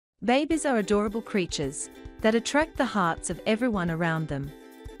Babies are adorable creatures that attract the hearts of everyone around them.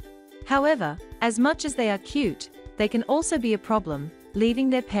 However, as much as they are cute, they can also be a problem,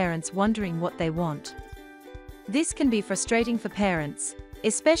 leaving their parents wondering what they want. This can be frustrating for parents,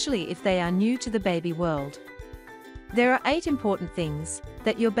 especially if they are new to the baby world. There are 8 important things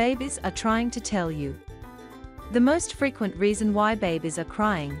that your babies are trying to tell you. The most frequent reason why babies are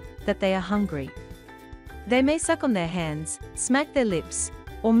crying, that they are hungry. They may suck on their hands, smack their lips,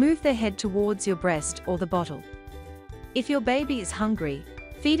 or move their head towards your breast or the bottle. If your baby is hungry,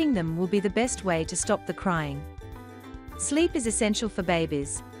 feeding them will be the best way to stop the crying. Sleep is essential for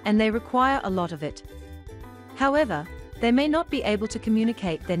babies, and they require a lot of it. However, they may not be able to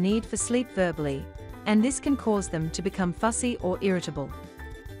communicate their need for sleep verbally, and this can cause them to become fussy or irritable.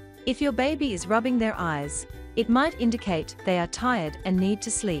 If your baby is rubbing their eyes, it might indicate they are tired and need to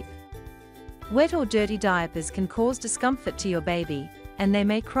sleep. Wet or dirty diapers can cause discomfort to your baby, and they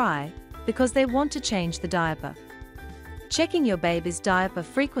may cry because they want to change the diaper. Checking your baby's diaper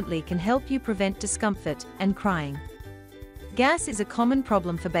frequently can help you prevent discomfort and crying. Gas is a common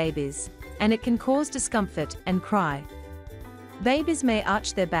problem for babies, and it can cause discomfort and cry. Babies may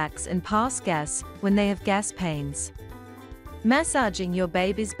arch their backs and pass gas when they have gas pains. Massaging your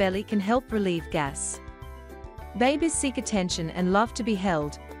baby's belly can help relieve gas. Babies seek attention and love to be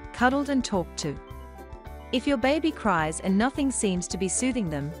held, cuddled and talked to. If your baby cries and nothing seems to be soothing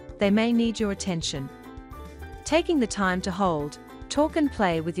them, they may need your attention. Taking the time to hold, talk and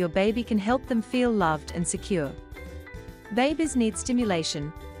play with your baby can help them feel loved and secure. Babies need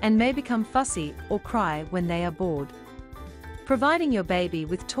stimulation, and may become fussy or cry when they are bored. Providing your baby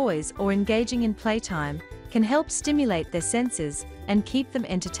with toys or engaging in playtime can help stimulate their senses and keep them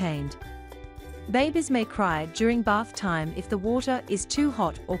entertained. Babies may cry during bath time if the water is too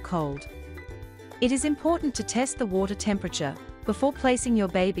hot or cold. It is important to test the water temperature before placing your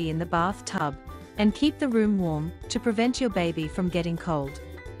baby in the bathtub, and keep the room warm to prevent your baby from getting cold.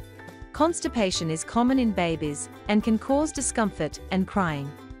 Constipation is common in babies and can cause discomfort and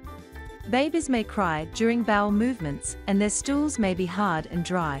crying. Babies may cry during bowel movements, and their stools may be hard and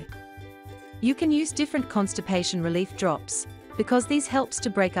dry. You can use different constipation relief drops, because these helps to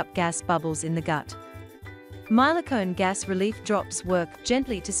break up gas bubbles in the gut. Milocone gas relief drops work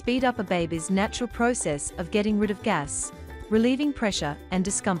gently to speed up a baby's natural process of getting rid of gas, relieving pressure and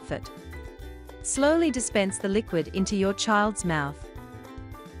discomfort. Slowly dispense the liquid into your child's mouth.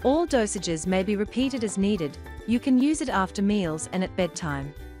 All dosages may be repeated as needed. You can use it after meals and at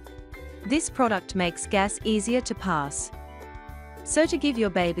bedtime. This product makes gas easier to pass. So to give your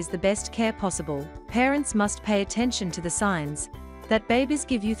babies the best care possible, parents must pay attention to the signs that babies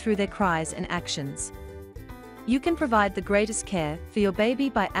give you through their cries and actions. You can provide the greatest care for your baby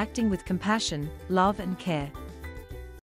by acting with compassion, love and care.